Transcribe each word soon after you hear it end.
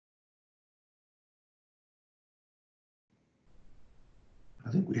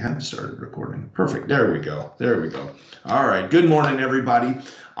I think we have started recording. Perfect. There we go. There we go. All right. Good morning, everybody.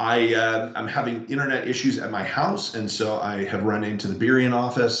 I'm having internet issues at my house, and so I have run into the Berkshire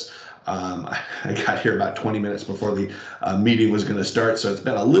office. I got here about 20 minutes before the meeting was going to start, so it's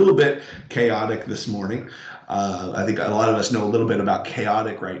been a little bit chaotic this morning. I think a lot of us know a little bit about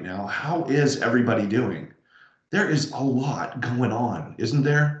chaotic right now. How is everybody doing? There is a lot going on, isn't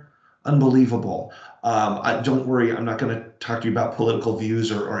there? Unbelievable. Don't worry, I'm not going to talk to you about political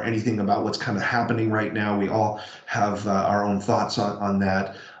views or anything about what's kind of happening right now. We all have our own thoughts on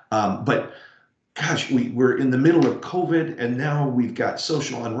that. But gosh, we're in the middle of COVID, and now we've got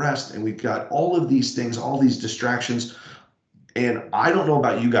social unrest, and we've got all of these things, all these distractions. And I don't know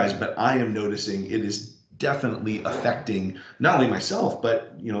about you guys, but I am noticing it is definitely affecting not only myself,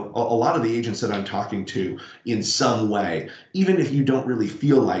 but a lot of the agents that I'm talking to in some way, even if you don't really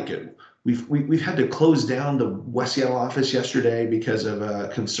feel like it. We've had to close down the West Seattle office yesterday because of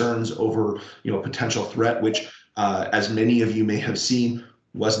concerns over potential threat, which as many of you may have seen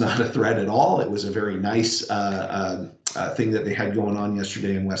was not a threat at all. It was a very nice thing that they had going on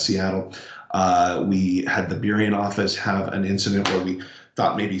yesterday in West Seattle. We had the Berkshire office have an incident where we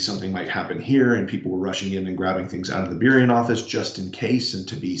thought maybe something might happen here, and people were rushing in and grabbing things out of the Berkshire office just in case and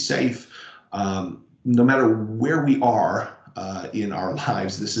to be safe. No matter where we are in our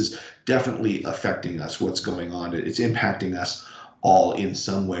lives, this is definitely affecting us, what's going on. It's impacting us all in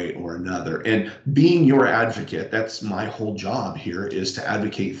some way or another. And being your advocate, that's my whole job here, is to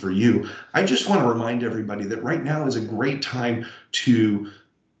advocate for you. I just want to remind everybody that right now is a great time to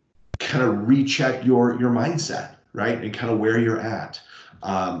kind of recheck your mindset, right? And kind of where you're at.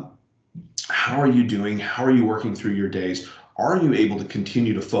 How are you doing? How are you working through your days? Are you able to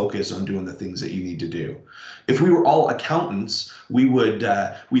continue to focus on doing the things that you need to do? If we were all accountants, we'd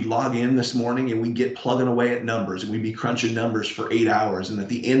log in this morning and we'd get plugging away at numbers, and we'd be crunching numbers for 8 hours. And at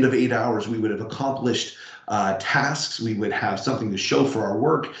the end of 8 hours, we would have accomplished tasks. We would have something to show for our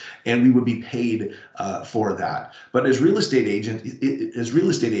work, and we would be paid for that. But as real estate agents,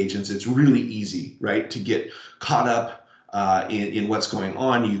 it's really easy, right, to get caught up in what's going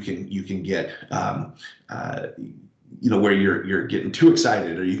on. You can get where you're getting too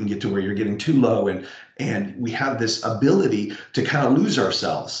excited, or you can get to where you're getting too low, and we have this ability to kind of lose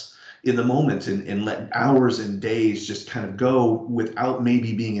ourselves in the moment and let hours and days just kind of go without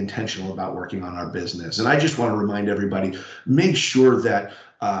maybe being intentional about working on our business. And I just want to remind everybody, make sure that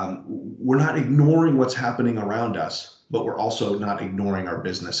we're not ignoring what's happening around us, but we're also not ignoring our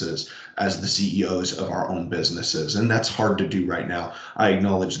businesses as the CEOs of our own businesses. And that's hard to do right now. I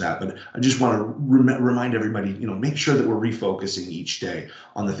acknowledge that, but I just want to remind everybody, make sure that we're refocusing each day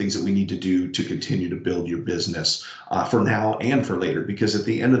on the things that we need to do to continue to build your business for now and for later, because at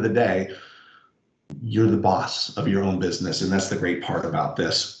the end of the day, you're the boss of your own business. And that's the great part about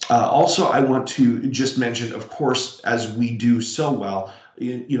this. Also, I want to just mention, of course, as we do so well,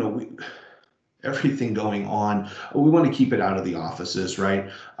 everything going on, we want to keep it out of the offices,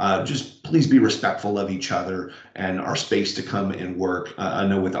 right? Just please be respectful of each other and our space to come and work. I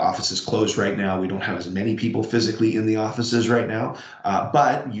know with the offices closed right now, we don't have as many people physically in the offices right now,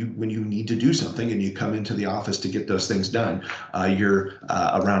 but when you need to do something and you come into the office to get those things done, you're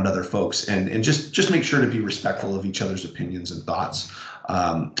around other folks, and just make sure to be respectful of each other's opinions and thoughts.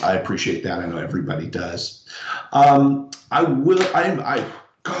 I appreciate that. I know everybody does.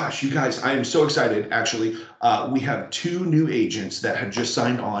 Gosh, you guys, I am so excited. Actually, we have 2 new agents that have just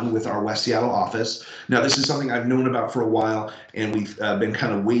signed on with our West Seattle office. Now, this is something I've known about for a while, and we've been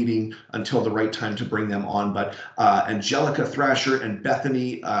kind of waiting until the right time to bring them on. But Angelica Thrasher and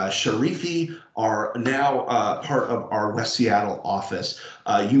Bethany Sharifi are now part of our West Seattle office.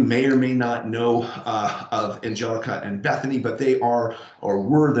 You may or may not know of Angelica and Bethany, but they are or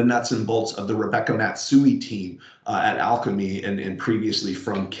were the nuts and bolts of the Rebecca Matsui team at Alchemy and previously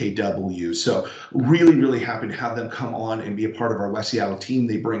from KW. So really, really happy to have them come on and be a part of our West Seattle team.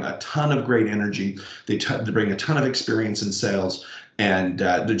 They bring a ton of great energy. They bring a ton of experience in sales, and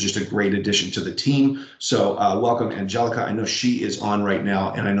they're just a great addition to the team. So welcome, Angelica. I know she is on right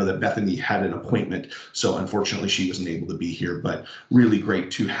now, and I know that Bethany had an appointment, so unfortunately she wasn't able to be here, but really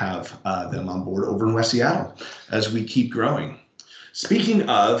great to have them on board over in West Seattle as we keep growing. Speaking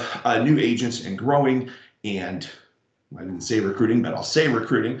of new agents and growing, and I didn't say recruiting, but I'll say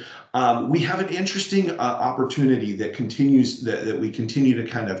recruiting. We have an interesting opportunity that continues that we continue to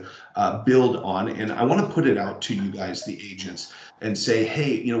kind of build on, and I want to put it out to you guys, the agents, and say,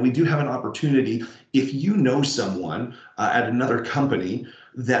 hey, we do have an opportunity. If you know someone at another company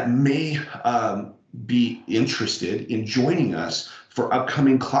that may be interested in joining us for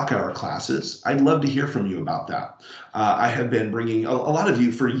upcoming clock hour classes. I'd love to hear from you about that. I have been bringing a lot of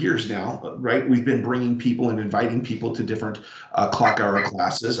you for years now, right? We've been bringing people and inviting people to different clock hour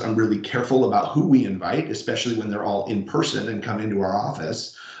classes. I'm really careful about who we invite, especially when they're all in person and come into our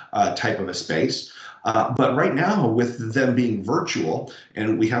office type of a space. But right now, with them being virtual,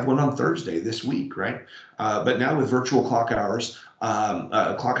 and we have one on Thursday this week, right? But now with virtual clock hours,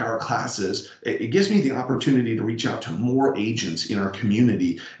 clock hour classes, it gives me the opportunity to reach out to more agents in our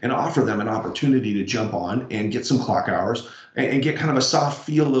community and offer them an opportunity to jump on and get some clock hours and get kind of a soft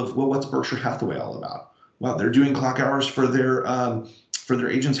feel of, well, what's Berkshire Hathaway all about? Well, they're doing clock hours for their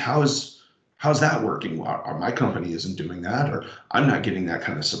agents. How's that working? Well, my company isn't doing that, or I'm not getting that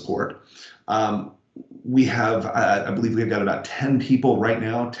kind of support. We have, I believe we've got about 10 people right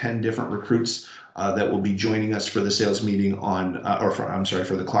now, 10 different recruits that will be joining us for the sales meeting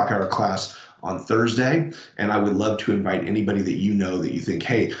for the clock hour class on Thursday. And I would love to invite anybody that you know that you think,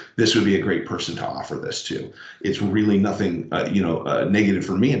 hey, this would be a great person to offer this to. It's really nothing, negative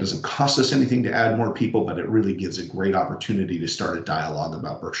for me. It doesn't cost us anything to add more people, but it really gives a great opportunity to start a dialogue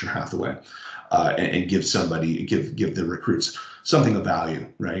about Berkshire Hathaway and give the recruits something of value,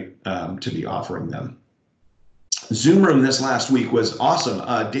 right, to be offering them. Zoom room this last week was awesome.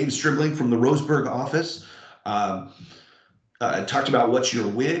 Dave Stribling from the Roseburg office talked about what's your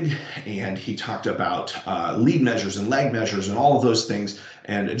wig, and he talked about lead measures and lag measures and all of those things.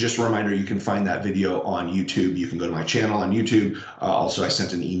 And just a reminder, you can find that video on YouTube. You can go to my channel on YouTube. Also, I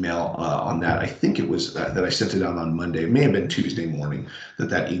sent an email on that. I think it was that I sent it out on Monday. It may have been Tuesday morning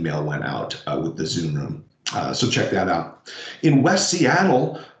that email went out with the Zoom room. So check that out. In West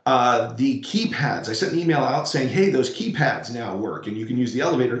Seattle, the keypads, I sent an email out saying, hey, those keypads now work and you can use the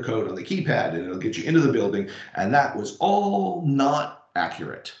elevator code on the keypad and it'll get you into the building. And that was all not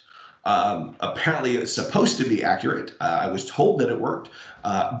accurate. Apparently it's supposed to be accurate. I was told that it worked,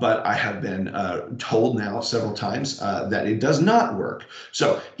 but I have been told now several times that it does not work.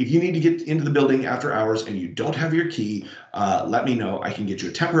 So if you need to get into the building after hours and you don't have your key, let me know. I can get you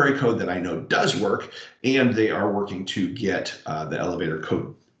a temporary code that I know does work, and they are working to get the elevator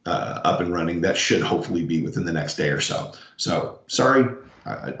code up and running. That should hopefully be within the next day or so. So sorry,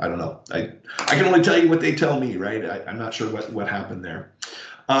 I don't know. I can only tell you what they tell me, right? I'm not sure what happened there.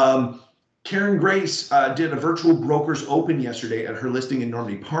 Karen Grace did a virtual brokers open yesterday at her listing in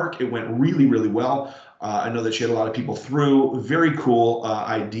Normandy Park. It went really, really well. I know that she had a lot of people through. Very cool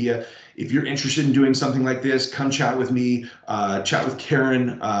idea. If you're interested in doing something like this, come chat with me, chat with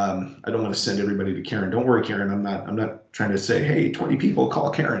Karen. I don't want to send everybody to Karen. Don't worry, Karen. I'm not trying to say, hey, 20 people, call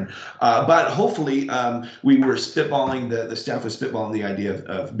Karen. But hopefully we were spitballing, the staff was spitballing the idea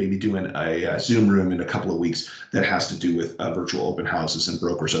of maybe doing a Zoom room in a couple of weeks that has to do with virtual open houses and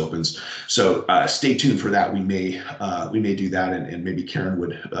brokers opens. So stay tuned for that. We may do that, and maybe Karen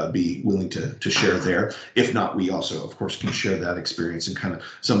would be willing to share there. If not, we also, of course, can share that experience and kind of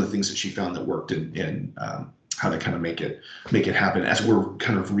some of the things that she found that worked and how to kind of make it happen as we're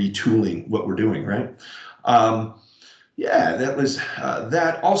kind of retooling what we're doing, right? Yeah, that was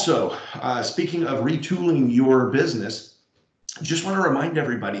that. Also, speaking of retooling your business, just want to remind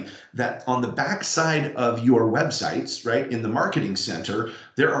everybody that on the back side of your websites, right, in the marketing center,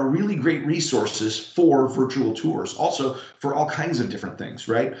 there are really great resources for virtual tours, also for all kinds of different things,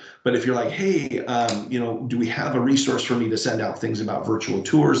 right? But if you're like, hey, do we have a resource for me to send out things about virtual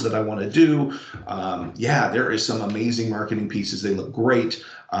tours that I want to do? Yeah, there is some amazing marketing pieces. They look great,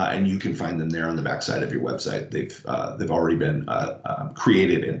 and you can find them there on the back side of your website. They've already been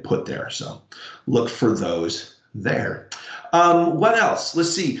created and put there, so look for those there. What else?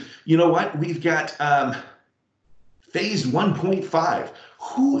 Let's see. You know what? We've got phase 1.5.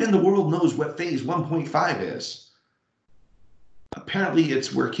 Who in the world knows what phase 1.5 is? Apparently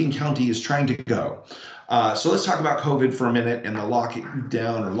it's where King County is trying to go. So let's talk about COVID for a minute and the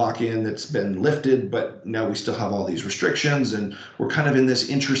lockdown or lock-in that's been lifted, but now we still have all these restrictions and we're kind of in this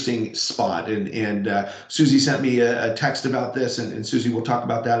interesting spot. And Susie sent me a text about this, and Susie will talk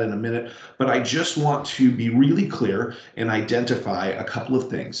about that in a minute. But I just want to be really clear and identify a couple of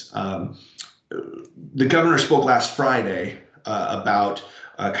things. The governor spoke last Friday about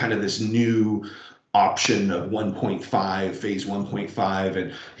kind of this new option of 1.5, phase 1.5,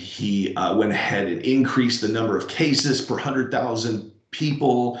 and he went ahead and increased the number of cases per 100,000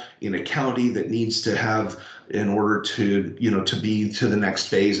 people in a county that needs to have in order to, to be to the next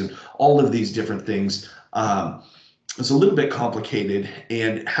phase, and all of these different things. It's a little bit complicated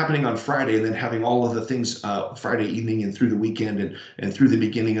and happening on Friday, and then having all of the things Friday evening and through the weekend and through the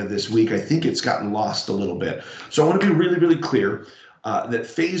beginning of this week. I think it's gotten lost a little bit. So I want to be really, really clear that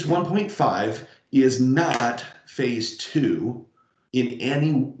phase 1.5 is not phase 2 in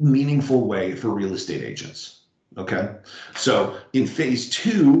any meaningful way for real estate agents. Okay, so in phase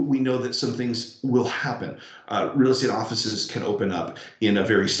two, we know that some things will happen. Real estate offices can open up in a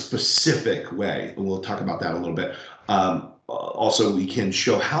very specific way, and we'll talk about that a little bit. Also, we can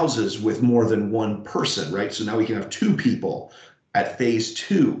show houses with more than one person, right? So now we can have two people at phase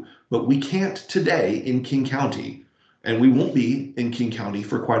two, but we can't today in King County, and we won't be in King County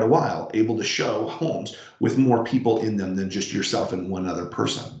for quite a while, able to show homes with more people in them than just yourself and one other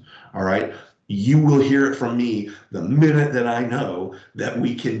person. All right. You will hear it from me the minute that I know that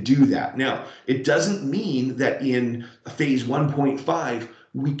we can do that. Now, it doesn't mean that in phase 1.5,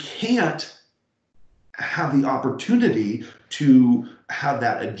 we can't have the opportunity to have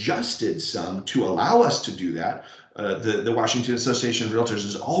that adjusted some to allow us to do that. The Washington Association of Realtors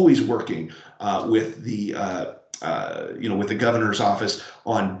is always working with the with the governor's office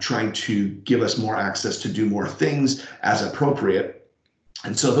on trying to give us more access to do more things as appropriate.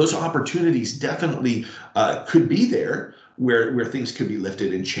 And so those opportunities definitely could be there where things could be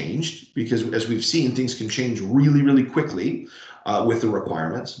lifted and changed, because as we've seen, things can change really, really quickly with the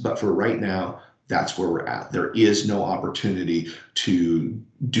requirements. But for right now, that's where we're at. There is no opportunity to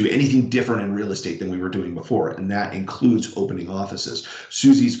do anything different in real estate than we were doing before, and that includes opening offices.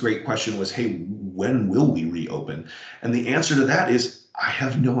 Susie's great question was, hey, when will we reopen? And the answer to that is, I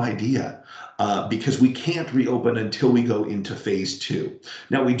have no idea. Because we can't reopen until we go into phase two.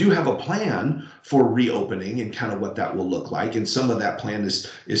 Now, we do have a plan for reopening and kind of what that will look like, and some of that plan is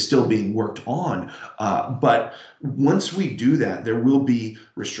still being worked on. But once we do that, there will be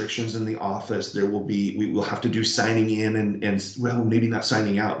restrictions in the office. We will have to do signing in and well, maybe not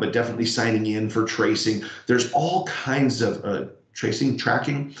signing out, but definitely signing in for tracing. There's all kinds of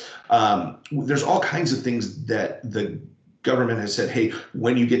tracking. There's all kinds of things that the government has said, hey,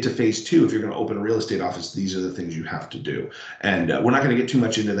 when you get to phase two, if you're going to open a real estate office, these are the things you have to do. And we're not going to get too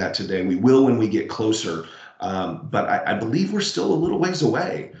much into that today. We will when we get closer. But I believe we're still a little ways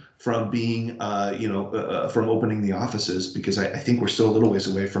away from being, from opening the offices, because I think we're still a little ways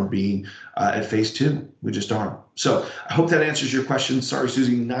away from being at phase two. We just aren't. So I hope that answers your question. Sorry,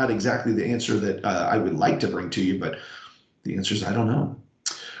 Susie, not exactly the answer that I would like to bring to you, but the answer is I don't know.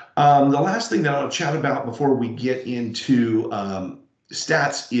 The last thing that I'll chat about before we get into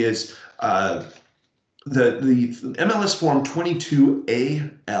stats is the MLS form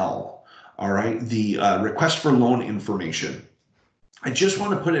 22AL, all right, the request for loan information. I just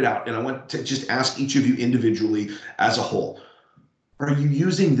want to put it out, and I want to just ask each of you individually as a whole, are you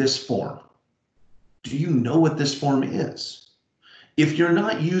using this form? Do you know what this form is? If you're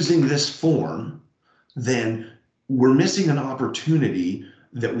not using this form, then we're missing an opportunity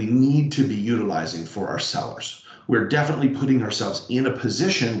that we need to be utilizing for our sellers. We're definitely putting ourselves in a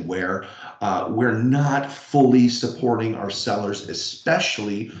position where we're not fully supporting our sellers,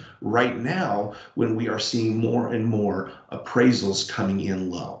 especially right now when we are seeing more and more appraisals coming in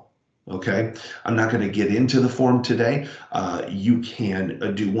low. Okay, I'm not going to get into the form today. You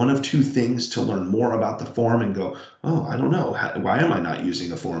can do one of two things to learn more about the form and go, oh, I don't know, why am I not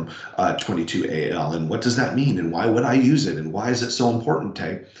using a form 22AL, and what does that mean, and why would I use it, and why is it so important,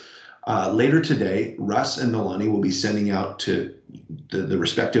 Tay? Later today, Russ and Nalani will be sending out to the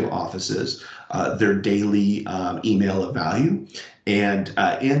respective offices their daily email of value. And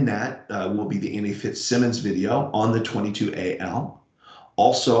in that will be the Annie Fitzsimmons video on the 22AL.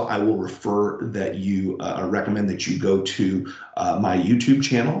 Also, I will recommend that you go to my YouTube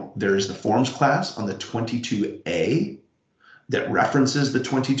channel. There's the forms class on the 22A that references the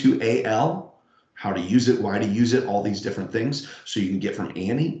 22AL, how to use it, why to use it, all these different things. So you can get from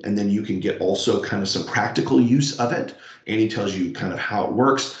Annie, and then you can get also kind of some practical use of it. Annie tells you kind of how it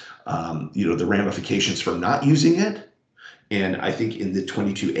works, the ramifications for not using it. And I think in the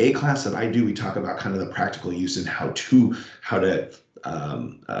 22A class that I do, we talk about kind of the practical use and how to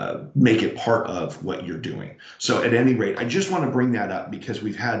make it part of what you're doing. So at any rate, I just want to bring that up because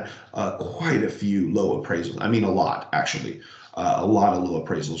we've had quite a few low appraisals. I mean, a lot, actually. A lot of low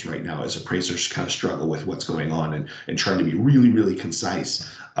appraisals right now as appraisers kind of struggle with what's going on and trying to be really, really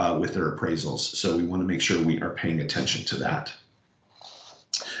concise with their appraisals. So we want to make sure we are paying attention to that.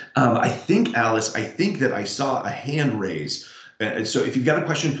 I think, Alice, that I saw a hand raise. And so if you've got a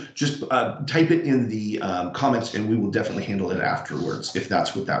question, just type it in the comments and we will definitely handle it afterwards if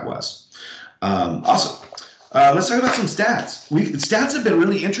that's what that was. Awesome. Let's talk about some stats. Stats have been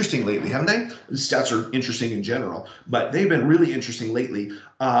really interesting lately, haven't they? The stats are interesting in general, but they've been really interesting lately.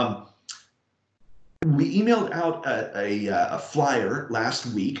 We emailed out a flyer last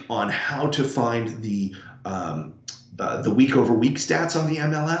week on how to find the the week over week stats on the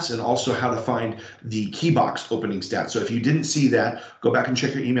MLS, and also how to find the key box opening stats. So if you didn't see that, go back and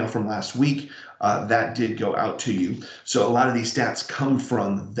check your email from last week. That did go out to you. So a lot of these stats come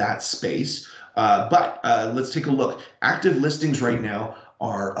from that space. But let's take a look. Active listings right now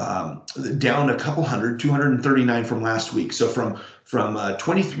are down a couple hundred, 239 from last week. So from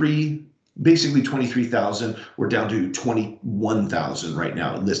 23, basically 23,000, we're down to 21,000 right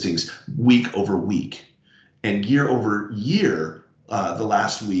now in listings week over week. And year over year, the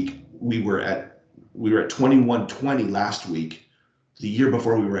last week we were at 2120 last week. The year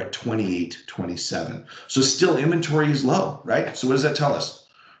before we were at 2827. So still inventory is low, right? So what does that tell us,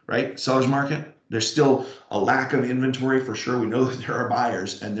 right? Seller's market, there's still a lack of inventory for sure. We know that there are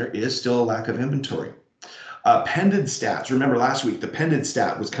buyers and there is still a lack of inventory. Pended stats. Remember last week, the pended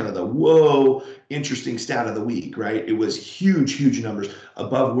stat was kind of the whoa, interesting stat of the week, right? It was huge, huge numbers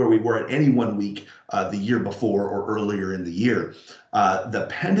above where we were at any one week the year before or earlier in the year. The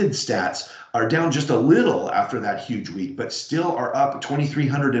pended stats are down just a little after that huge week, but still are up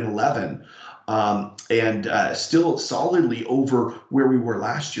 2,311 and still solidly over where we were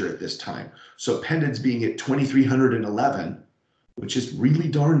last year at this time. So pendeds being at 2,311, which is really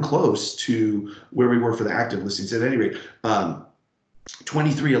darn close to where we were for the active listings. At any rate,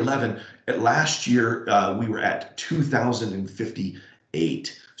 2311 at last year, we were at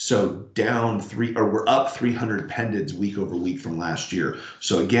 2,058. So down we're up 300 pendeds week over week from last year.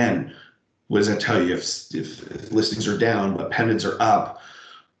 So again, what does that tell you? If listings are down, but pendeds are up,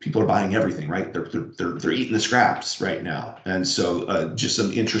 people are buying everything, right? They're eating the scraps right now. And so just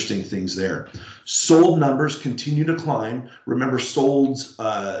some interesting things there. Sold numbers continue to climb. Remember, sold's,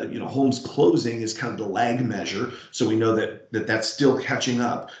 homes closing is kind of the lag measure. So we know that's still catching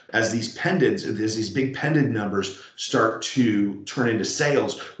up. As these pendants, as these big pendant numbers start to turn into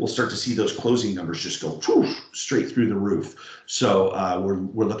sales, we'll start to see those closing numbers just go straight through the roof. So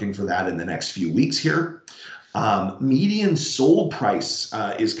we're looking for that in the next few weeks here. Median sold price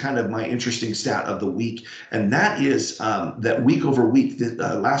is kind of my interesting stat of the week, and that is that week over week,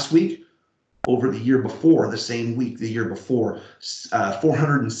 last week over the year before, the same week the year before,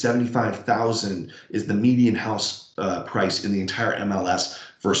 475,000 is the median house price in the entire MLS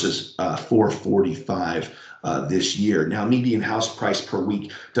versus 445 this year. Now, median house price per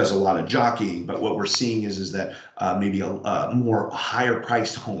week does a lot of jockeying, but what we're seeing is that maybe more higher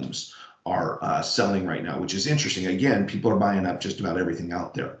priced homes are selling right now, which is interesting. Again, people are buying up just about everything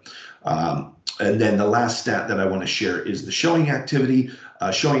out there. And then the last stat that I want to share is the showing activity.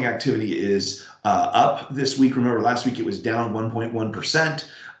 Showing activity is up this week. Remember, last week it was down 1.1%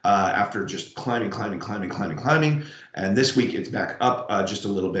 after just climbing. And this week it's back up just a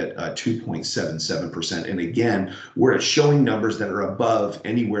little bit, 2.77%. And again, we're at showing numbers that are above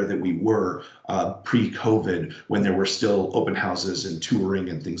anywhere that we were pre-COVID, when there were still open houses and touring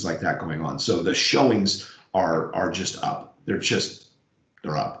and things like that going on. So the showings are just up. They're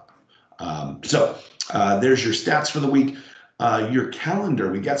up. So there's your stats for the week. Your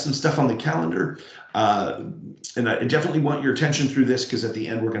calendar, we got some stuff on the calendar. And I definitely want your attention through this, because at the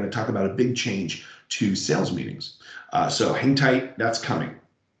end we're going to talk about a big change to sales meetings. So hang tight, that's coming.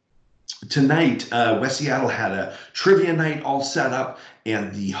 Tonight, West Seattle had a trivia night all set up,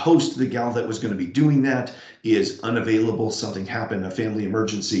 and the host, the gal that was going to be doing that, is unavailable. Something happened, a family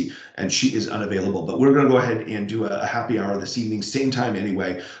emergency, and she is unavailable. But we're going to go ahead and do a happy hour this evening, same time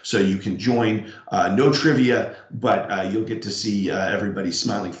anyway, so you can join. No trivia, but you'll get to see everybody's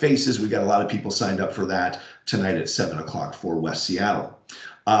smiling faces. We got a lot of people signed up for that tonight at 7 o'clock for West Seattle.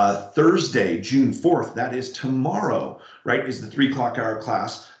 Thursday, June 4th, that is tomorrow, right, is the 3 o'clock hour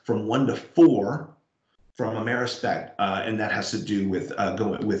class from 1 to 4 from Amerispec, and that has to do with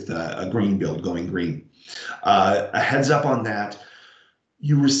a green build, going green. A heads up on that,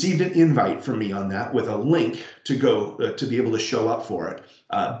 you received an invite from me on that with a link to go to be able to show up for it.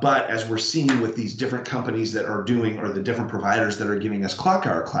 But as we're seeing with these different companies that are doing, or the different providers that are giving us clock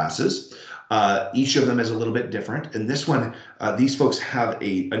hour classes, each of them is a little bit different. And this one, these folks have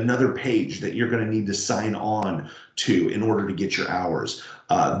another page that you're going to need to sign on to in order to get your hours.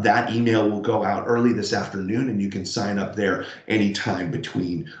 That email will go out early this afternoon, and you can sign up there anytime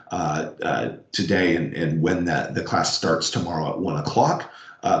between today and when the class starts tomorrow at 1 o'clock.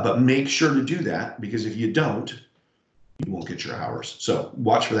 But make sure to do that, because if you don't, you won't get your hours. So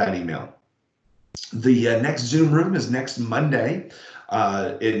watch for that email. The next Zoom room is next Monday.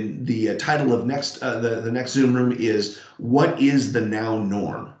 In the title of the next Zoom room is "What is the now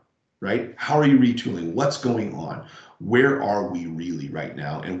norm?" Right? How are you retooling? What's going on? where are we really right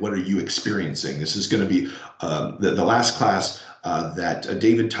now, and what are you experiencing? This is going to be the last class that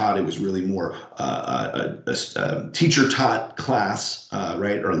David taught. It was really more a teacher taught class,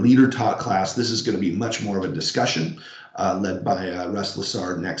 right, or a leader taught class. This is going to be much more of a discussion led by Russ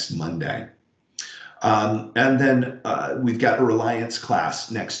Lassard next Monday. And then we've got a Reliance class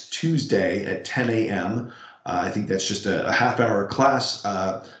next Tuesday at 10 a.m. I think that's just a half-hour class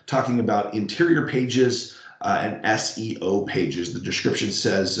talking about interior pages and SEO pages. The description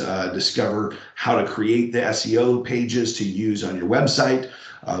says discover how to create the SEO pages to use on your website,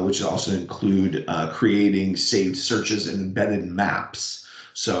 which also include creating saved searches and embedded maps.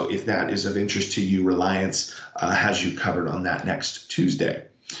 So if that is of interest to you, Reliance has you covered on that next Tuesday.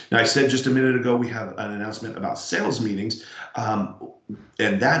 Now, I said just a minute ago, we have an announcement about sales meetings,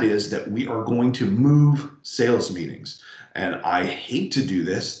 and that is that we are going to move sales meetings. And I hate to do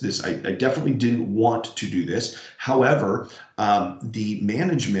this. I definitely didn't want to do this. However, the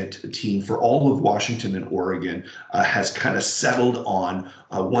management team for all of Washington and Oregon has kind of settled on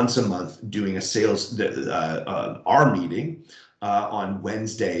once a month doing a sales, our meeting on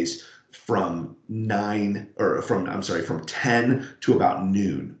Wednesdays from 10 to about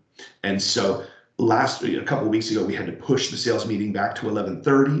noon. And so a couple of weeks ago, we had to push the sales meeting back to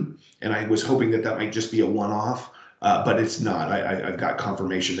 11:30, and I was hoping that might just be a one-off, but it's not. I've got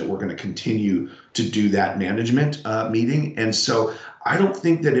confirmation that we're going to continue to do that management meeting. And so I don't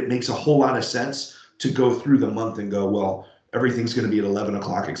think that it makes a whole lot of sense to go through the month and go, well, everything's going to be at 11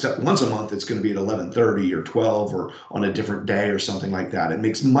 o'clock, except once a month it's going to be at 11:30 or 12 or on a different day or something like that. It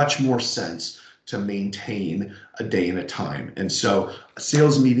makes much more sense to maintain a day and a time. And so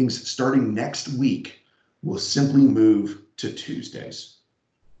sales meetings starting next week will simply move to Tuesdays.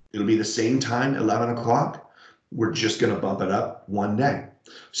 It'll be the same time, 11 o'clock. We're just going to bump it up one day.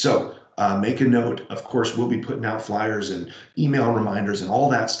 So make a note. Of course, we'll be putting out flyers and email reminders and all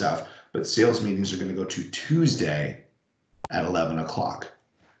that stuff, but sales meetings are going to go to Tuesday at 11 o'clock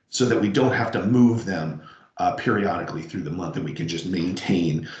so that we don't have to move them periodically through the month, and we can just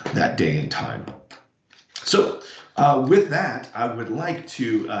maintain that day and time. So with that, I would like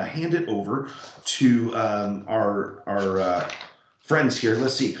to hand it over to our friends here.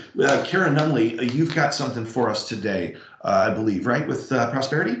 Let's see. Kara Nunley, you've got something for us today, I believe, right, with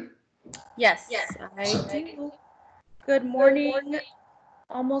Prosperity? Yes, I do. Good morning.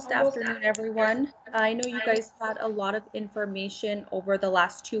 Almost afternoon, everyone. I know you guys had a lot of information over the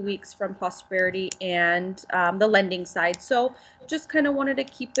last 2 weeks from Prosperity and the lending side. So just kind of wanted to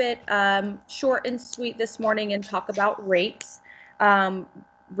keep it short and sweet this morning and talk about rates.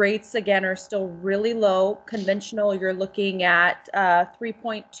 Rates, again, are still really low. Conventional, you're looking at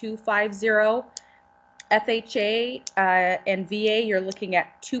 3.250. FHA and VA, you're looking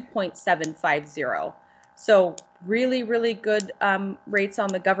at 2.750. So really, really good rates on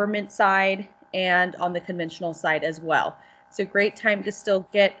the government side and on the conventional side as well. It's a great time to still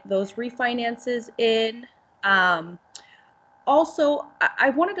get those refinances in. Also, I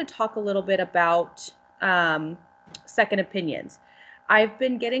wanted to talk a little bit about second opinions. I've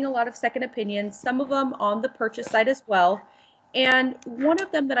been getting a lot of second opinions, some of them on the purchase side as well. And one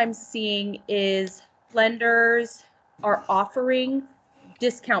of them that I'm seeing is lenders are offering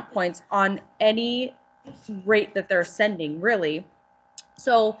discount points on any rate that they're sending, really.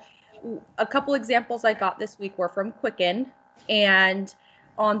 So a couple examples I got this week were from Quicken, and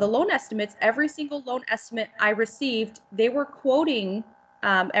on the loan estimates, every single loan estimate I received, they were quoting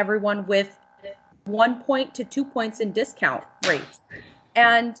everyone with 1 point to 2 points in discount rates,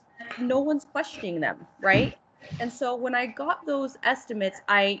 and no one's questioning them, right? And so when I got those estimates,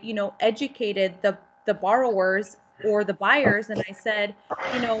 I educated the borrowers or the buyers, and I said,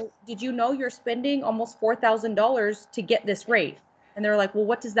 did you know you're spending almost $4,000 to get this rate? And they're like, well,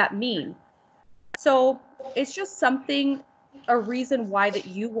 what does that mean? So it's just something, a reason why that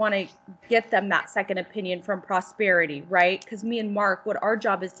you want to get them that second opinion from Prosperity, right? Because me and Mark, what our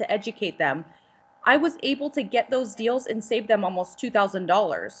job is to educate them. I was able to get those deals and save them almost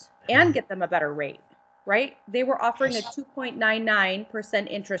 $2,000 and get them a better rate, right? They were offering a 2.99%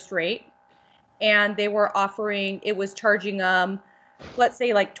 interest rate, and they were offering, it was charging let's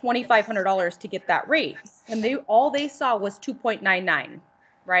say like $2,500 to get that rate. And all they saw was 2.99,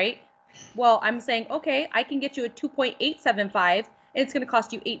 right? Well, I'm saying, okay, I can get you a 2.875 and it's going to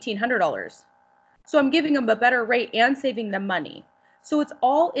cost you $1,800. So I'm giving them a better rate and saving them money. So it's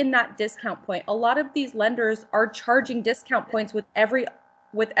all in that discount point. A lot of these lenders are charging discount points with every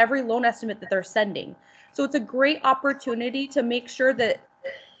loan estimate that they're sending. So it's a great opportunity to make sure that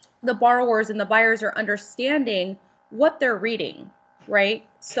the borrowers and the buyers are understanding what they're reading, right?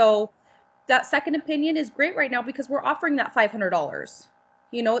 So that second opinion is great right now because we're offering that $500.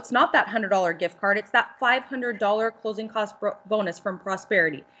 You know, it's not that $100 gift card. It's that $500 closing cost bonus from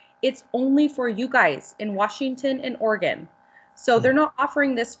Prosperity. It's only for you guys in Washington and Oregon. So they're not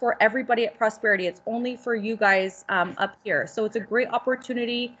offering this for everybody at Prosperity. It's only for you guys up here. So it's a great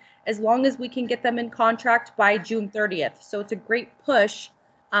opportunity as long as we can get them in contract by June 30th. So it's a great push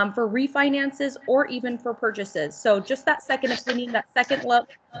for refinances or even for purchases. So just that second opinion, that second look,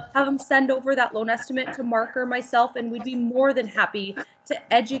 have them send over that loan estimate to Mark or myself, and we'd be more than happy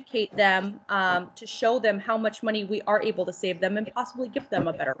to educate them, to show them how much money we are able to save them and possibly give them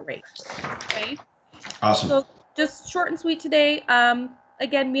a better rate. Okay. Awesome. So just short and sweet today.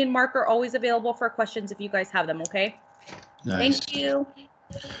 Again, me and Mark are always available for questions if you guys have them. Okay. Nice. Thank you.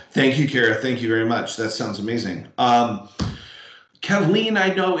 Thank you, Kara. Thank you very much. That sounds amazing. Kathleen,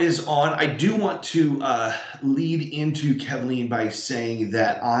 I know, is on. I do want to lead into Kathleen by saying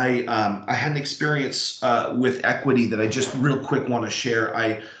that I had an experience with equity that I just real quick want to share.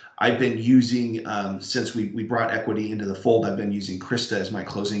 I've been using, since we brought equity into the fold, I've been using Krista as my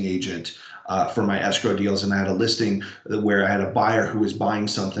closing agent for my escrow deals. And I had a listing where I had a buyer who was buying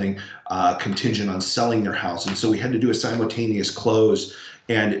something contingent on selling their house. And so we had to do a simultaneous close.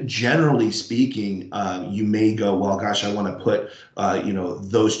 And generally speaking, you may go, well, gosh, I want to put,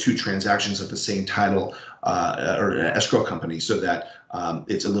 those two transactions at the same title or escrow company so that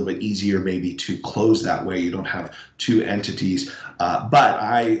it's a little bit easier maybe to close that way. You don't have two entities. But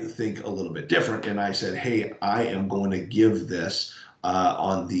I think a little bit different. And I said, hey, I am going to give this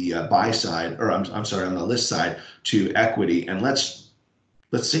on the buy side, or I'm sorry, on the list side to equity. And let's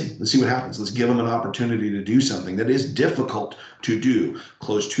see what happens. Let's give them an opportunity to do something that is difficult to do.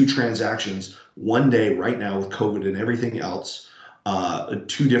 Close two transactions one day right now with COVID and everything else,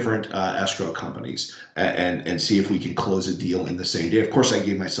 two different escrow companies, and see if we can close a deal in the same day. Of course, I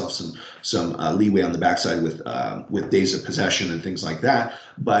gave myself some leeway on the backside with days of possession and things like that.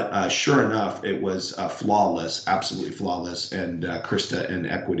 But sure enough, it was flawless, absolutely flawless. And Krista and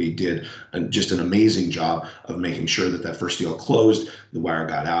Equity did just an amazing job of making sure that first deal closed. The wire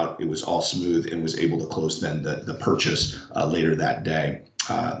got out. It was all smooth and was able to close then the purchase later that day.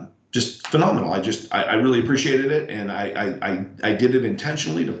 Just phenomenal. I really appreciated it, and I did it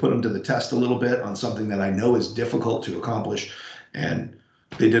intentionally to put them to the test a little bit on something that I know is difficult to accomplish, and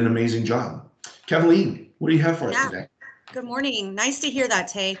they did an amazing job. Kathleen, what do you have for us today? Good morning. Nice to hear that,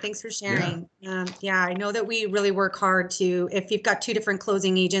 Tay. Thanks for sharing. Yeah, I know that we really work hard to, if you've got two different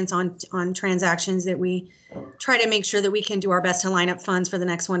closing agents on transactions, that we try to make sure that we can do our best to line up funds for the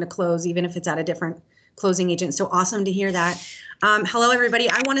next one to close, even if it's at a different closing agent. So awesome to hear that. Hello, everybody.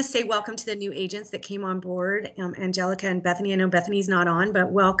 I want to say welcome to the new agents that came on board, Angelica and Bethany. I know Bethany's not on,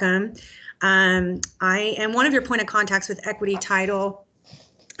 but welcome. I am one of your point of contacts with Equity Title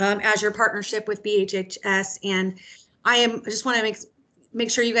as your partnership with BHHS, and I just want to make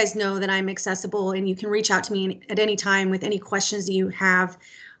sure you guys know that I'm accessible, and you can reach out to me at any time with any questions that you have.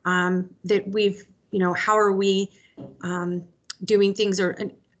 That we've, how are we doing things or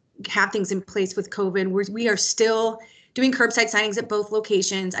have things in place with COVID? We are still doing curbside signings at both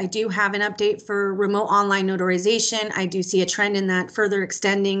locations. I do have an update for remote online notarization. I do see a trend in that further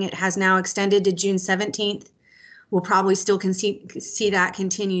extending. It has now extended to June 17th. We'll probably still see that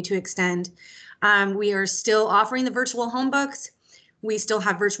continue to extend. We are still offering the virtual home books. We still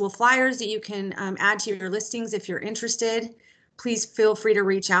have virtual flyers that you can add to your listings if you're interested. Please feel free to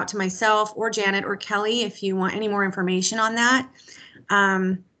reach out to myself or Janet or Kelly if you want any more information on that.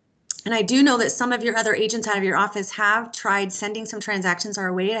 And I do know that some of your other agents out of your office have tried sending some transactions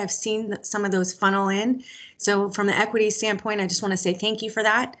our way. I've seen some of those funnel in. So from the equity standpoint, I just want to say thank you for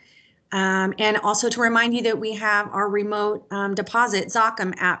that. And also to remind you that we have our remote deposit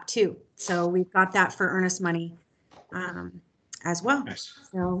Zochem app too. So we've got that for earnest money as well. Nice.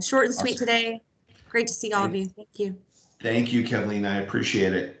 So short and sweet today. Great to see all of you. Thank you. Thank you, Kathleen. I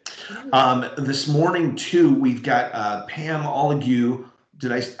appreciate it. This morning too, we've got Pam Olague.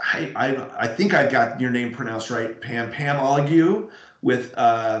 I think I got your name pronounced right, Pam Olague with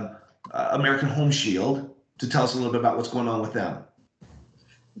American Home Shield, to tell us a little bit about what's going on with them.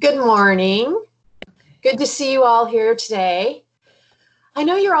 Good morning. Good to see you all here today. I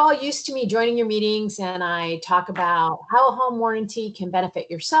know you're all used to me joining your meetings, and I talk about how a home warranty can benefit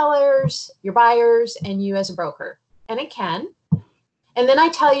your sellers, your buyers, and you as a broker. And it can. And then I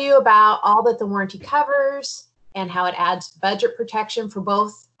tell you about all that the warranty covers and how it adds budget protection for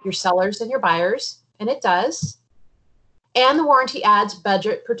both your sellers and your buyers, and it does. And the warranty adds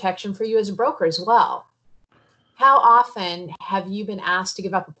budget protection for you as a broker as well. How often have you been asked to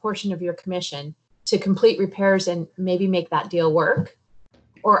give up a portion of your commission to complete repairs and maybe make that deal work?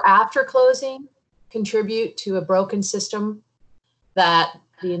 or after closing contribute to a broken system that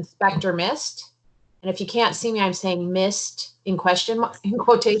the inspector missed. And if you can't see me, I'm saying missed in quotation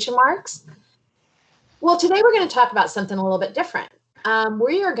marks. Well, today we're going to talk about something a little bit different.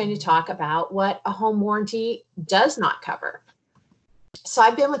 We are going to talk about what a home warranty does not cover. So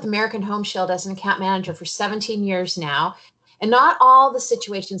I've been with American Home Shield as an account manager for 17 years now, and not all the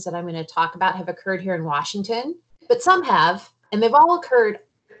situations that I'm going to talk about have occurred here in Washington, but some have, and they've all occurred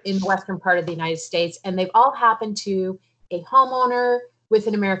in the western part of the United States, and they've all happened to a homeowner with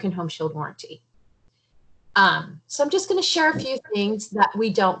an American Home Shield warranty. So I'm just going to share a few things that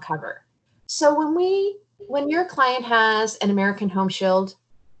we don't cover. So when your client has an American Home Shield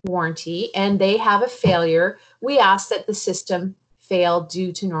warranty and they have a failure, we ask that the system fail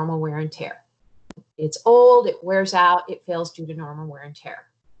due to normal wear and tear. It's old, it wears out, it fails due to normal wear and tear.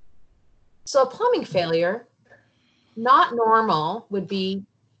 So a plumbing failure, not normal, would be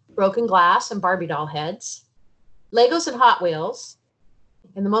broken glass and Barbie doll heads, Legos and Hot Wheels,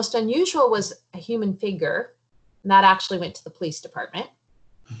 and the most unusual was a human figure, and that actually went to the police department.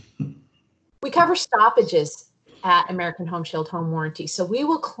 We cover stoppages at American Home Shield Home Warranty. So we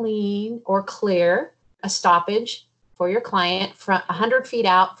will clean or clear a stoppage for your client from 100 feet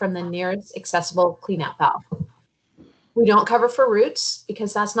out from the nearest accessible cleanout valve. We don't cover for roots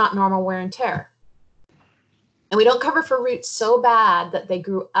because that's not normal wear and tear. And we don't cover for roots so bad that they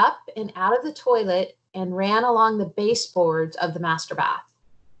grew up and out of the toilet and ran along the baseboards of the master bath.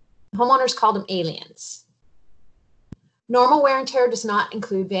 Homeowners called them aliens. Normal wear and tear does not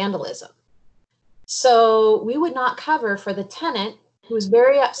include vandalism. So we would not cover for the tenant who was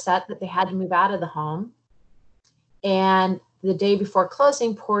very upset that they had to move out of the home, and the day before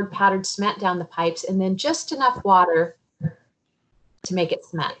closing poured powdered cement down the pipes and then just enough water to make it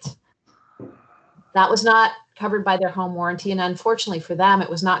cement. That was not covered by their home warranty, and unfortunately for them, it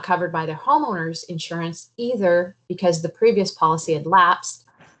was not covered by their homeowner's insurance either, because the previous policy had lapsed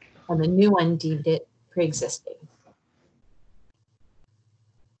and the new one deemed it pre-existing.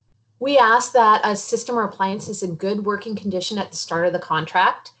 We ask that a system or appliance is in good working condition at the start of the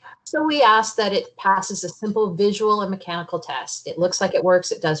contract. So we ask that it passes a simple visual and mechanical test. It looks like it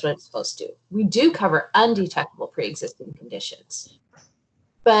works, it does what it's supposed to. We do cover undetectable pre-existing conditions,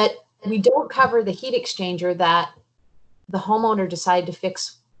 but we don't cover the heat exchanger that the homeowner decided to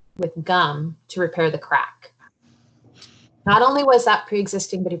fix with gum to repair the crack. Not only was that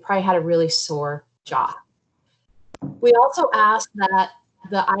pre-existing, but he probably had a really sore jaw. We also ask that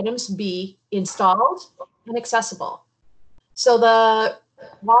the items be installed and accessible. So the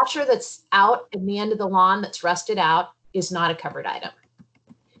washer that's out in the end of the lawn that's rusted out is not a covered item.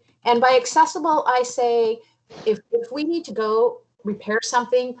 And by accessible, I say if we need to go repair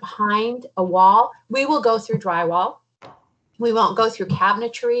something behind a wall, we will go through drywall. We won't go through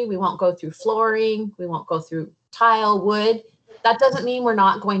cabinetry. We won't go through flooring. We won't go through tile, wood. That doesn't mean we're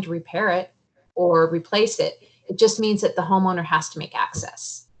not going to repair it or replace it. It just means that the homeowner has to make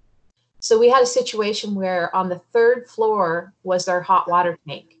access. So we had a situation where on the third floor was their hot water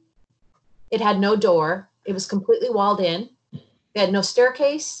tank. It had no door. It was completely walled in. They had no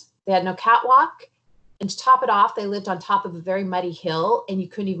staircase. They had no catwalk. And to top it off, they lived on top of a very muddy hill, and you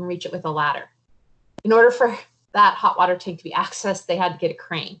couldn't even reach it with a ladder. In order for that hot water tank to be accessed, they had to get a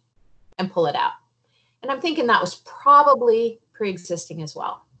crane and pull it out. And I'm thinking that was probably pre-existing as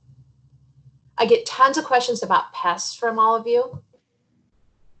well. I get tons of questions about pests from all of you.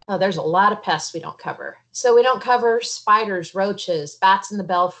 Oh, there's a lot of pests we don't cover. So we don't cover spiders, roaches, bats in the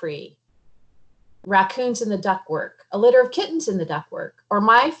belfry, raccoons in the ductwork, a litter of kittens in the ductwork. Or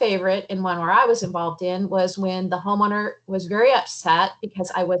my favorite, and one where I was involved in, was when the homeowner was very upset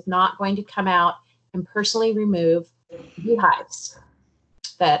because I was not going to come out and personally remove beehives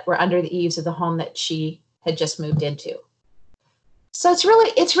that were under the eaves of the home that she had just moved into. So it's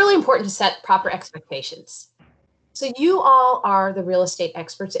really important to set proper expectations. So you all are the real estate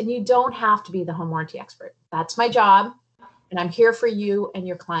experts, and you don't have to be the home warranty expert. That's my job, and I'm here for you and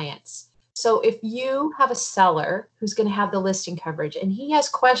your clients. So if you have a seller who's going to have the listing coverage, and he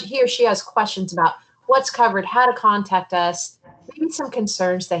or she has questions about what's covered, how to contact us, maybe some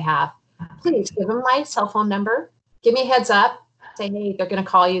concerns they have, please give them my cell phone number. Give me a heads up. Say, hey, they're going to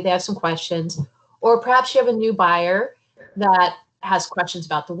call you. They have some questions. Or perhaps you have a new buyer that has questions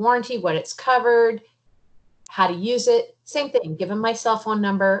about the warranty, what it's covered, how to use it. Same thing. Give them my cell phone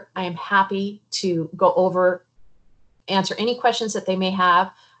number. I am happy to go over, answer any questions that they may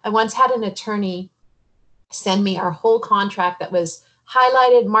have. I once had an attorney send me our whole contract that was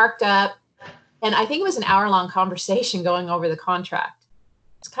highlighted, marked up, and I think it was an hour-long conversation going over the contract.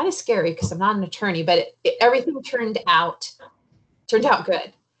 It's kind of scary because I'm not an attorney, but everything turned out turned out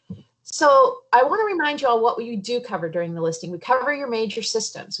good. So I want to remind you all what we do cover during the listing. We cover your major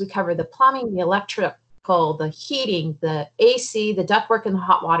systems. We cover the plumbing, the electrical, the heating, the AC, the ductwork, and the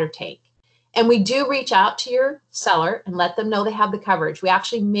hot water tank. And we do reach out to your seller and let them know they have the coverage. We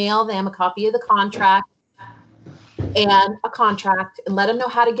actually mail them a copy of the contract and let them know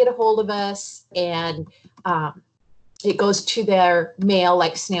how to get a hold of us. And it goes to their mail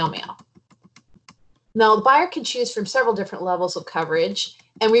like snail mail. Now, the buyer can choose from several different levels of coverage,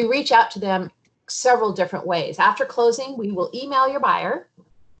 and we reach out to them several different ways. After closing, we will email your buyer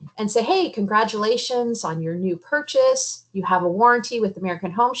and say, hey, congratulations on your new purchase. You have a warranty with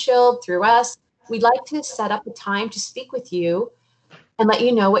American Home Shield through us. We'd like to set up a time to speak with you and let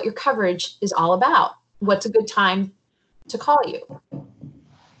you know what your coverage is all about. What's a good time to call you?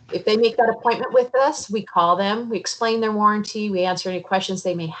 If they make that appointment with us, we call them, we explain their warranty, we answer any questions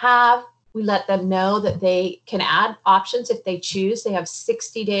they may have. We let them know that they can add options if they choose. They have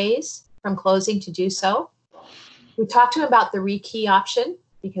 60 days from closing to do so. We talk to them about the rekey option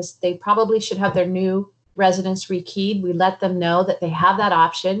because they probably should have their new residence rekeyed. We let them know that they have that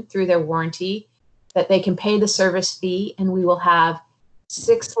option through their warranty, that they can pay the service fee, and we will have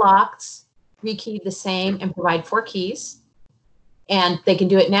 6 locks rekeyed the same and provide 4 keys. And they can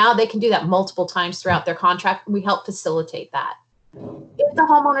do it now. They can do that multiple times throughout their contract. We help facilitate that. If the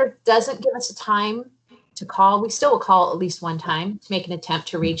homeowner doesn't give us a time to call, we still will call at least one time to make an attempt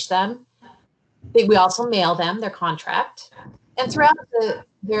to reach them. We also mail them their contract. And throughout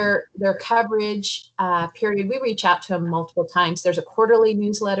their coverage period, we reach out to them multiple times. There's a quarterly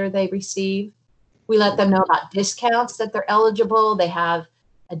newsletter they receive. We let them know about discounts that they're eligible. They have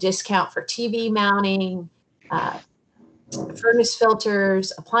a discount for TV mounting, furnace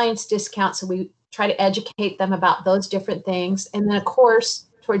filters, appliance discounts. So we try to educate them about those different things. And then, of course,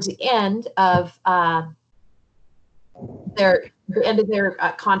 towards the end of their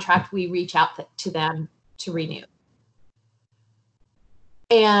contract, we reach out to them to renew.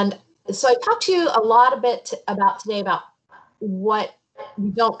 And so I talked to you a lot about what we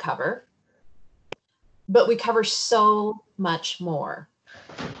don't cover, but we cover so much more.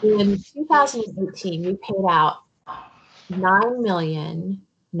 In 2018, we paid out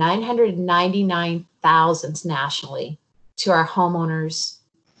 $9,999,000 nationally to our homeowners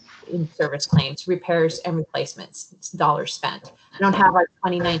in service claims, repairs, and replacements. It's dollars spent. I don't have our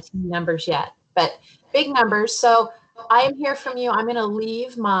 2019 numbers yet, but big numbers. So I am here from you. I'm going to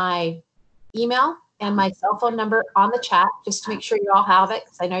leave my email and my cell phone number on the chat just to make sure you all have it,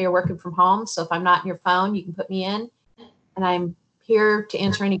 because I know you're working from home. So if I'm not in your phone, you can put me in, and I'm here to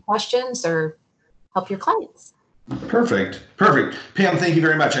answer any questions or help your clients. Perfect. Pam, thank you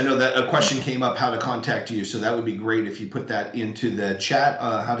very much. I know that a question came up how to contact you, so that would be great if you put that into the chat,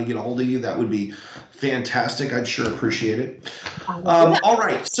 how to get a hold of you. That would be fantastic. I'd sure appreciate it. All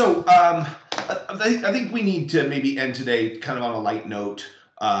right. So I think we need to maybe end today kind of on a light note,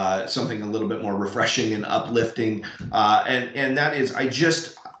 something a little bit more refreshing and uplifting. And that is, I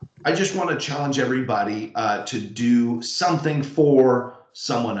just want to challenge everybody to do something for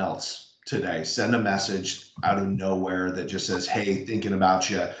someone else today. Send a message out of nowhere that just says, hey, thinking about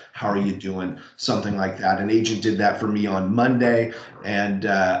you, how are you doing? Something like that. An agent did that for me on Monday, and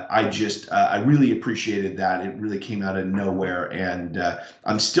I really appreciated that. It really came out of nowhere, and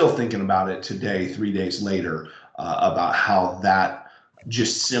I'm still thinking about it today, 3 days later, about how that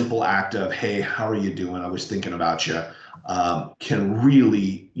just simple act of, hey, how are you doing? I was thinking about you, can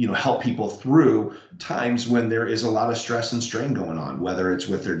really, help people through times when there is a lot of stress and strain going on, whether it's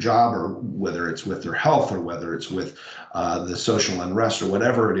with their job or whether it's with their health or whether it's with the social unrest or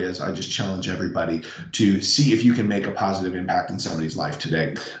whatever it is. I just challenge everybody to see if you can make a positive impact in somebody's life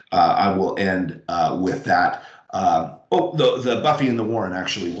today. I will end with that. The Buffy and the Warren,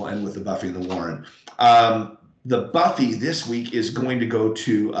 actually. We'll end with the Buffy and the Warren. The Buffy this week is going to go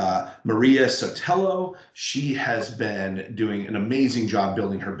to Maria Sotelo. She has been doing an amazing job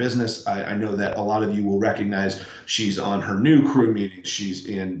building her business. I know that a lot of you will recognize she's on her new crew meetings. She's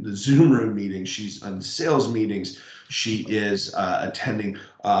in the Zoom room meetings. She's on sales meetings. She is attending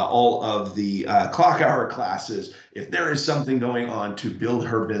all of the clock hour classes. If there is something going on to build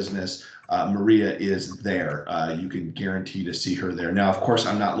her business, Maria is there. You can guarantee to see her there. Now, of course,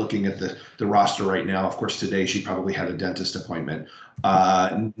 I'm not looking at the roster right now. Of course, today she probably had a dentist appointment.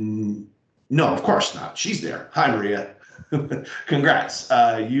 No, of course not. She's there. Hi, Maria. Congrats.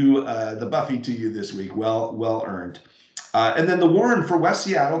 The Buffy to you this week. Well earned. And then the Warren for West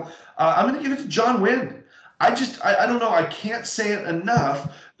Seattle. I'm going to give it to John Wynn. I don't know. I can't say it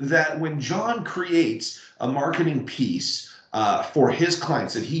enough that when John creates a marketing piece for his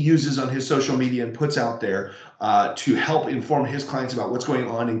clients that he uses on his social media and puts out there to help inform his clients about what's going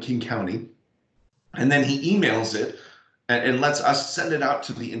on in King County. And then he emails it and lets us send it out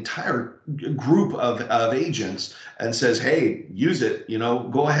to the entire group of agents and says, hey, use it,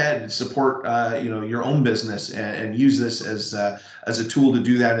 go ahead and support, your own business and use this as a tool to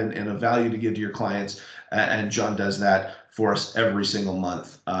do that and a value to give to your clients. And John does that for us every single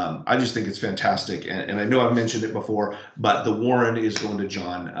month. I just think it's fantastic. And I know I've mentioned it before, but the Warren is going to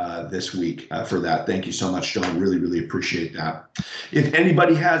John this week for that. Thank you so much, John. Really, really appreciate that. If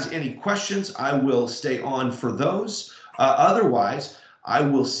anybody has any questions, I will stay on for those. Otherwise, I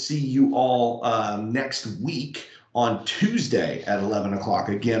will see you all next week on Tuesday at 11 o'clock.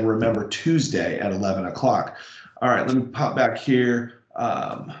 Again, remember Tuesday at 11 o'clock. All right, let me pop back here.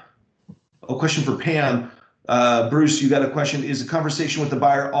 A question for Pam. Bruce, you got a question. Is the conversation with the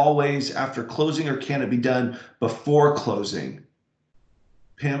buyer always after closing, or can it be done before closing?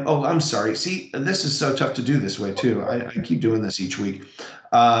 Pam, oh, I'm sorry. See, this is so tough to do this way too. I keep doing this each week.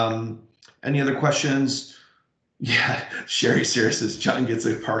 Any other questions? Yeah, Sherry Sarah says John gets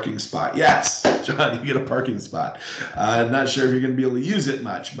a parking spot. Yes, John, you get a parking spot. I'm not sure if you're going to be able to use it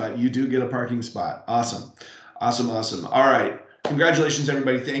much, but you do get a parking spot. Awesome. Awesome. Awesome. All right. Congratulations,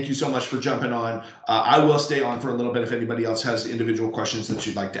 everybody. Thank you so much for jumping on. I will stay on for a little bit if anybody else has individual questions that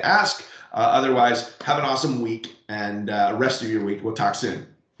you'd like to ask. Otherwise, have an awesome week and rest of your week. We'll talk soon.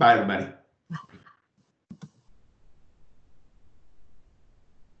 Bye, everybody.